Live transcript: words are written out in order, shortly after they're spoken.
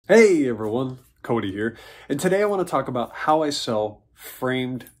Hey everyone, Cody here, and today I want to talk about how I sell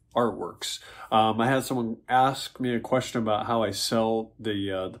framed artworks. I had someone ask me a question about how I sell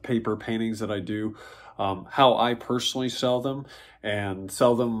the paper paintings that I do, how I personally sell them, and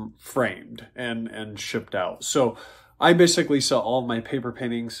sell them framed and shipped out. So I basically sell all of my paper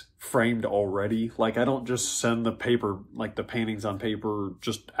paintings framed already. Like, I don't just send the paper, like the paintings on paper,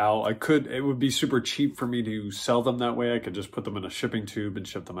 just out. It would be super cheap for me to sell them that way. I could just put them in a shipping tube and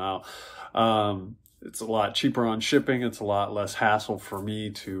ship them out. It's a lot cheaper on shipping. It's a lot less hassle for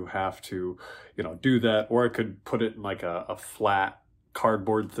me to have to, do that. Or I could put it in like a flat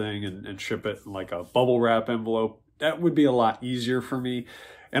cardboard thing and ship it in like a bubble wrap envelope. That would be a lot easier for me,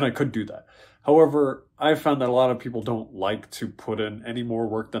 and I could do that. However, I found that a lot of people don't like to put in any more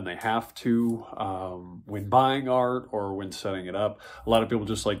work than they have to when buying art or when setting it up. A lot of people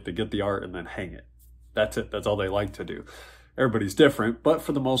just like to get the art and then hang it. That's it. That's all they like to do. Everybody's different, but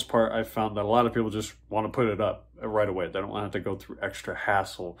for the most part, I found that a lot of people just want to put it up right away. They don't want to have to go through extra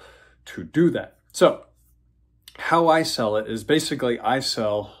hassle to do that. So how I sell it is basically I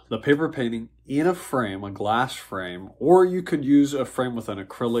sell the paper painting in a frame, a glass frame, or you could use a frame with an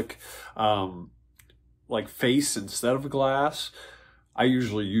acrylic like face instead of glass. I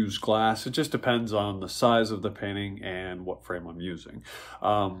usually use glass. It just depends on the size of the painting and what frame I'm using.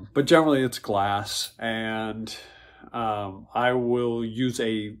 But generally it's glass, and I'll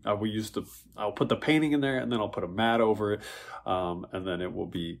put the painting in there, and then I'll put a mat over it, and then it will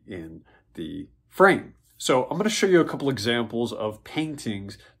be in the frame. So I'm going to show you a couple examples of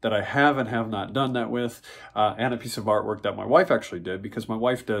paintings that I have and have not done that with, and a piece of artwork that my wife actually did, because my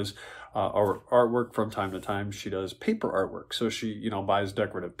wife does artwork from time to time. She does paper artwork. So she, buys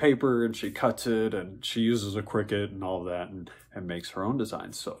decorative paper and she cuts it and she uses a Cricut and all of that and makes her own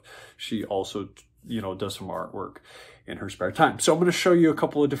designs. So she also, does some artwork in her spare time. So I'm going to show you a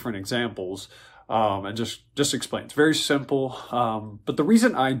couple of different examples. And just explain. It's very simple, but the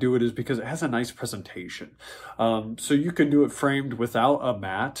reason I do it is because it has a nice presentation. So you can do it framed without a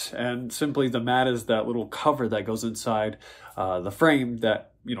mat, and simply the mat is that little cover that goes inside the frame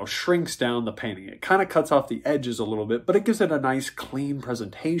that shrinks down the painting. It kind of cuts off the edges a little bit, but it gives it a nice clean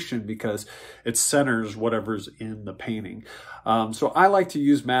presentation because it centers whatever's in the painting. So I like to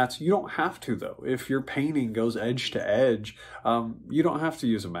use mats. You don't have to, though. If your painting goes edge to edge, you don't have to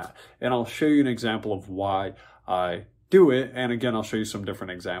use a mat. And I'll show you an example of why I do it. And again, I'll show you some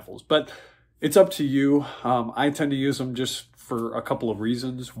different examples, but it's up to you. I tend to use them just for a couple of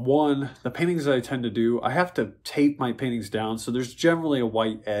reasons. One, the paintings that I tend to do, I have to tape my paintings down, so there's generally a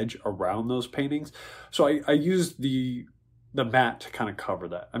white edge around those paintings. So I use the mat to kind of cover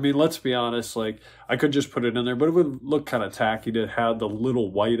that. I mean, let's be honest, like, I could just put it in there, but it would look kind of tacky to have the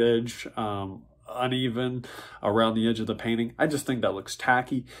little white edge uneven around the edge of the painting. I just think that looks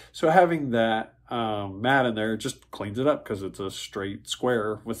tacky. So having that mat in there just cleans it up because it's a straight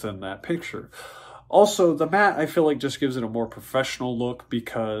square within that picture. Also, the mat, I feel like, just gives it a more professional look,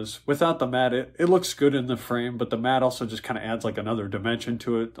 because without the mat, it looks good in the frame, but the mat also just kind of adds like another dimension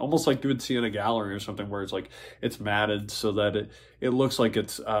to it, almost like you would see in a gallery or something, where it's like it's matted so that it looks like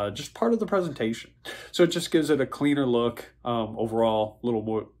it's just part of the presentation. So it just gives it a cleaner look overall, a little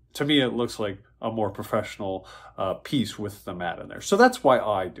more. To me, it looks like a more professional piece with the mat in there. So that's why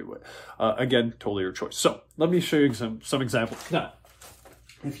I do it. Again, totally your choice. So let me show you some examples. Now,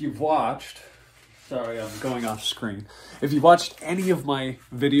 if you've watched... Sorry, I'm going off screen. If you've watched any of my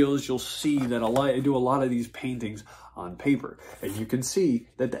videos, you'll see that I do a lot of these paintings on paper. And you can see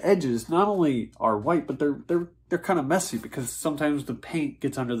that the edges not only are white, but they're kind of messy, because sometimes the paint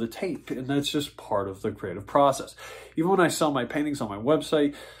gets under the tape, and that's just part of the creative process. Even when I sell my paintings on my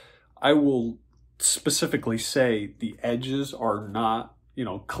website, I will specifically say the edges are not,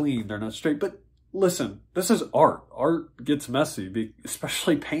 clean, they're not straight, but listen, this is art. Art gets messy,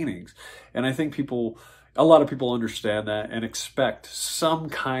 especially paintings. And I think a lot of people understand that and expect some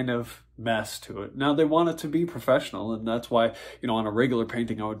kind of mess to it. Now, they want it to be professional, and that's why, on a regular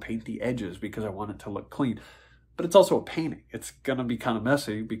painting, I would paint the edges because I want it to look clean. But it's also a painting. It's going to be kind of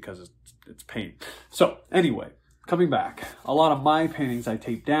messy because it's paint. So anyway, coming back, a lot of my paintings I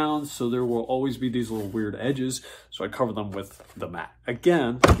tape down, so there will always be these little weird edges, so I cover them with the mat.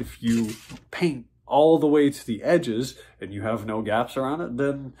 Again, if you paint all the way to the edges and you have no gaps around it,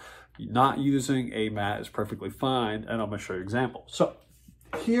 then not using a mat is perfectly fine, and I'm going to show you an example. So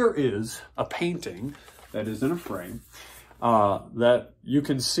here is a painting that is in a frame that you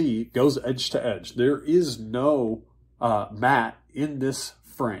can see goes edge to edge. There is no mat in this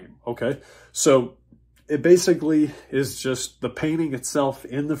frame, okay? So it basically is just the painting itself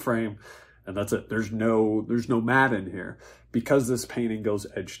in the frame, and that's it. There's no mat in here because this painting goes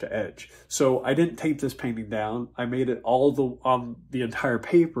edge to edge. So I didn't tape this painting down. I made it all on the entire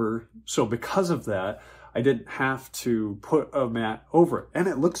paper. So because of that, I didn't have to put a mat over it, and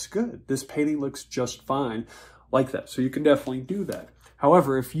it looks good. This painting looks just fine like that. So you can definitely do that.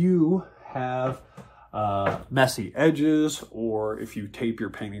 However, if you have messy edges, or if you tape your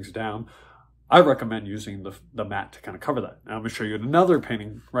paintings down, I recommend using the mat to kind of cover that. Now I'm going to show you another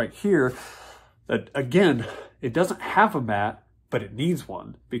painting right here that, again, it doesn't have a mat, but it needs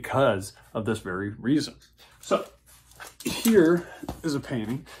one because of this very reason. So here is a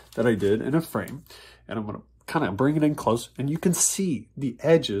painting that I did in a frame, and I'm going to kind of bring it in close, and you can see the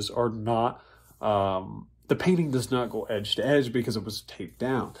edges are not, the painting does not go edge to edge because it was taped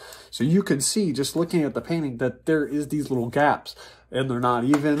down. So you can see, just looking at the painting, that there is these little gaps, and they're not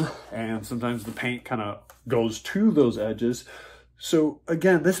even, and sometimes the paint kind of goes to those edges. So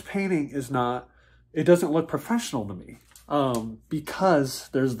again, this painting is not, it doesn't look professional to me because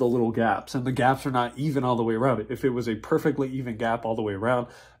there's the little gaps, and the gaps are not even all the way around it. If it was a perfectly even gap all the way around,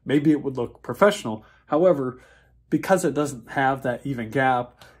 maybe it would look professional. However, because it doesn't have that even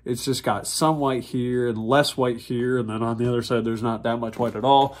gap, it's just got some white here and less white here, and then on the other side there's not that much white at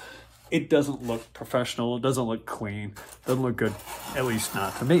all. It doesn't look professional, it doesn't look clean, doesn't look good, at least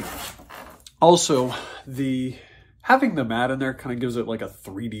not to me. Also, having the mat in there kind of gives it like a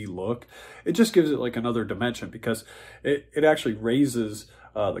 3D look. It just gives it like another dimension because it actually raises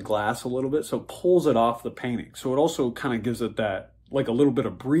the glass a little bit, so it pulls it off the painting. So it also kind of gives it that, like a little bit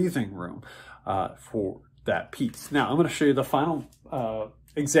of breathing room for that piece. Now I'm going to show you the final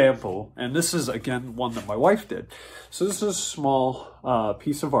example, and this is again one that my wife did. So this is a small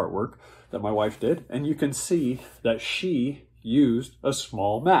piece of artwork that my wife did, and you can see that she used a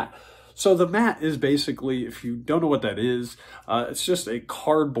small mat. So the mat is basically, if you don't know what that is, it's just a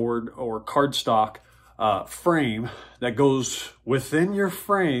cardboard or cardstock frame that goes within your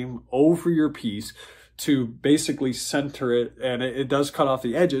frame over your piece to basically center it, and it does cut off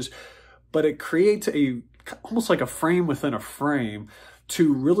the edges, but it creates almost like a frame within a frame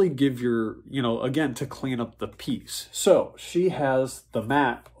to really give your, again, to clean up the piece. So she has the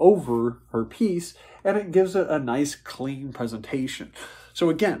mat over her piece, and it gives it a nice clean presentation. So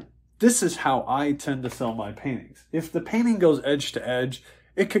again, this is how I tend to sell my paintings. If the painting goes edge to edge,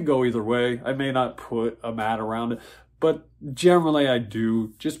 it could go either way. I may not put a mat around it, but generally I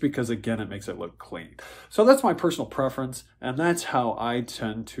do, just because, again, it makes it look clean. So that's my personal preference, and that's how I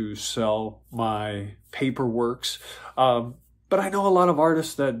tend to sell my paperworks. But I know a lot of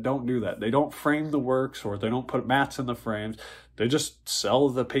artists that don't do that. They don't frame the works, or they don't put mats in the frames. They just sell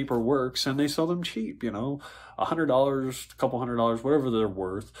the paper works, and they sell them cheap, $100, a couple $100, whatever they're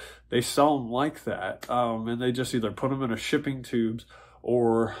worth. They sell them like that, and they just either put them in a shipping tubes,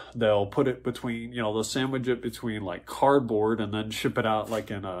 or they'll put it between, they'll sandwich it between like cardboard and then ship it out like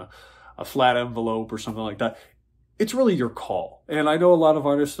in a flat envelope or something like that. It's really your call. And I know a lot of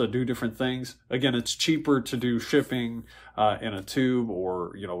artists that do different things. Again, it's cheaper to do shipping in a tube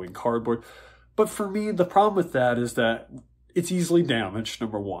or, in cardboard. But for me, the problem with that is that it's easily damaged,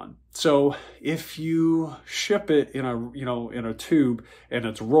 number one. So if you ship it in a tube and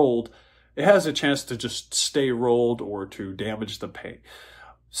it's rolled, it has a chance to just stay rolled or to damage the paint.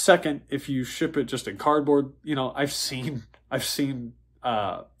 Second, if you ship it just in cardboard, I've seen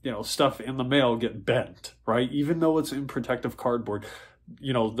stuff in the mail get bent, right? Even though it's in protective cardboard,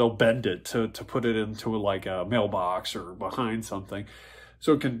 they'll bend it to put it into like a mailbox or behind something,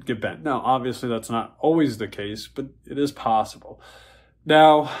 so it can get bent. Now, obviously that's not always the case, but it is possible.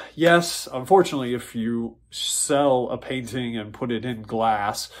 Now, yes, unfortunately, if you sell a painting and put it in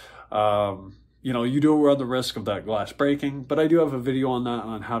glass, you do run the risk of that glass breaking, but I do have a video on that,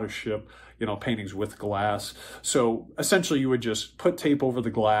 on how to ship, paintings with glass. So essentially you would just put tape over the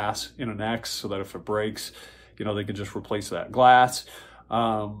glass in an X so that if it breaks, they can just replace that glass.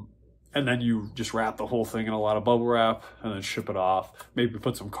 And then you just wrap the whole thing in a lot of bubble wrap and then ship it off. Maybe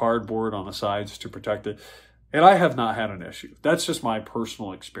put some cardboard on the sides to protect it. And I have not had an issue. That's just my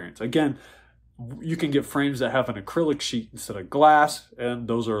personal experience. Again, you can get frames that have an acrylic sheet instead of glass, and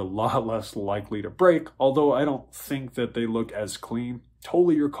those are a lot less likely to break, although I don't think that they look as clean.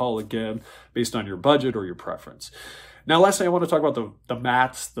 Totally your call, again, based on your budget or your preference. Now, lastly, I want to talk about the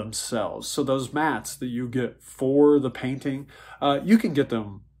mats themselves. So those mats that you get for the painting, you can get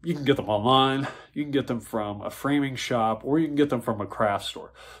them online, you can get them from a framing shop, or you can get them from a craft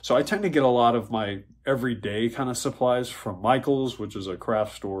store. So I tend to get a lot of my everyday kind of supplies from Michael's, which is a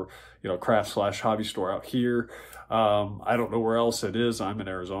craft store, craft/hobby store out here. I don't know where else it is. I'm in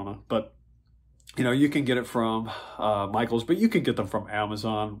Arizona, but You know, you can get it from Michael's, but you can get them from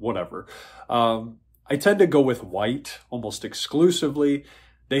Amazon, whatever. I tend to go with white almost exclusively.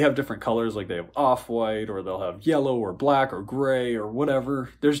 They have different colors, like they have off-white, or they'll have yellow or black or gray or whatever.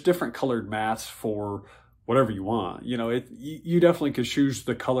 There's different colored mats for whatever you want. You know, you definitely could choose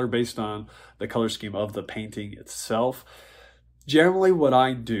the color based on the color scheme of the painting itself. Generally, what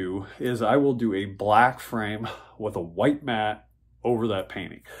I do is I will do a black frame with a white mat over that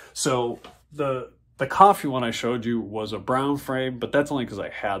painting. So the coffee one I showed you was a brown frame, but that's only because I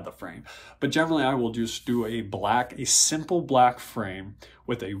had the frame. But generally I will just do a simple black frame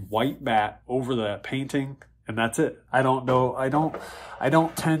with a white mat over that painting, and that's it. I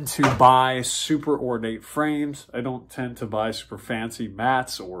don't tend to buy super ornate frames. I don't tend to buy super fancy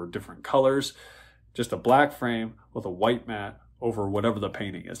mats or different colors. Just a black frame with a white mat over whatever the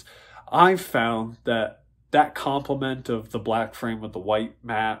painting is. I've found that complement of the black frame with the white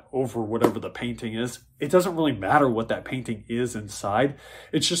mat over whatever the painting is, it doesn't really matter what that painting is inside.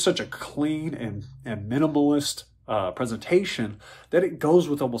 It's just such a clean and minimalist presentation that it goes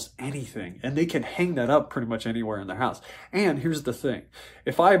with almost anything, and they can hang that up pretty much anywhere in their house. And here's the thing,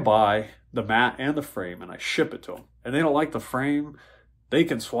 if I buy the mat and the frame and I ship it to them and they don't like the frame, they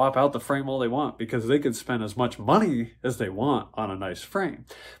can swap out the frame all they want, because they can spend as much money as they want on a nice frame.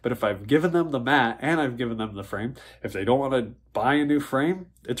 But if I've given them the mat and I've given them the frame, if they don't want to buy a new frame,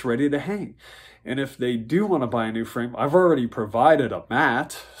 it's ready to hang. And if they do want to buy a new frame, I've already provided a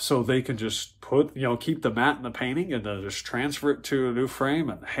mat, so they can just keep the mat in the painting and then just transfer it to a new frame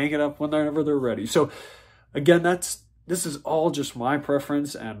and hang it up whenever they're ready. So again, this is all just my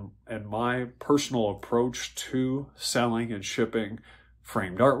preference and my personal approach to selling and shipping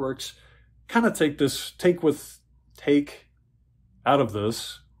framed artworks. Kind of take out of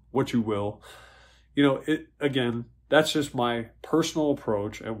this what you will. Again, that's just my personal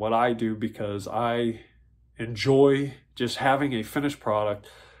approach and what I do, because I enjoy just having a finished product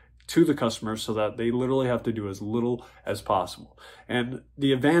to the customer so that they literally have to do as little as possible. And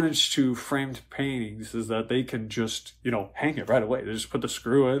the advantage to framed paintings is that they can just, hang it right away. They just put the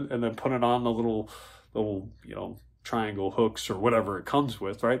screw in and then put it on the little triangle hooks or whatever it comes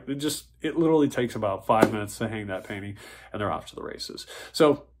with, right? It literally takes about 5 minutes to hang that painting and they're off to the races.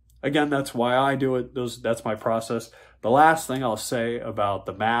 So again, that's why I do it. That's my process. The last thing I'll say about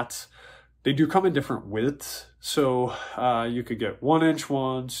the mats, they do come in different widths. So you could get 1-inch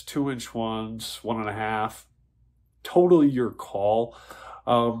ones, 2-inch ones, 1.5, totally your call.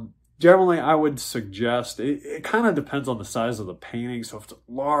 Generally, I would suggest, it kind of depends on the size of the painting. So if it's a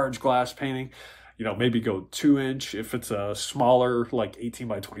large glass painting, maybe go 2-inch. If it's a smaller, like 18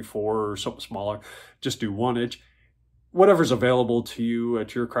 by 24 or something smaller, just do 1-inch. Whatever's available to you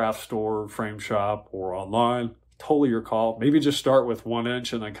at your craft store, frame shop, or online, totally your call. Maybe just start with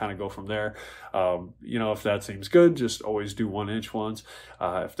 1-inch and then kind of go from there. If that seems good, just always do 1-inch ones.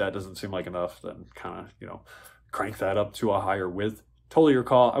 If that doesn't seem like enough, then kind of, crank that up to a higher width. Totally your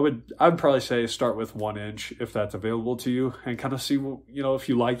call. I'd probably say start with 1-inch if that's available to you, and kind of see, if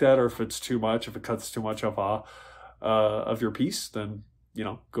you like that, or if it's too much, if it cuts too much of your piece, then,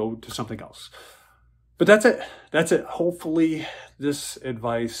 go to something else. But that's it. Hopefully this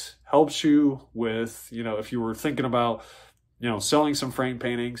advice helps you with, if you were thinking about, selling some frame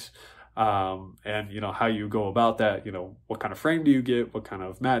paintings, and how you go about that. What kind of frame do you get? What kind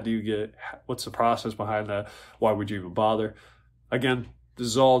of mat do you get? What's the process behind that? Why would you even bother? Again, this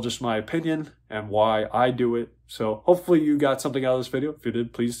is all just my opinion and why I do it. So hopefully you got something out of this video. If you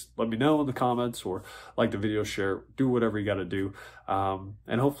did, please let me know in the comments, or like the video, share, do whatever you got to do.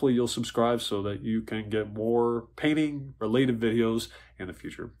 And hopefully you'll subscribe so that you can get more painting related videos in the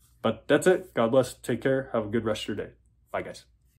future. But that's it. God bless. Take care. Have a good rest of your day. Bye, guys.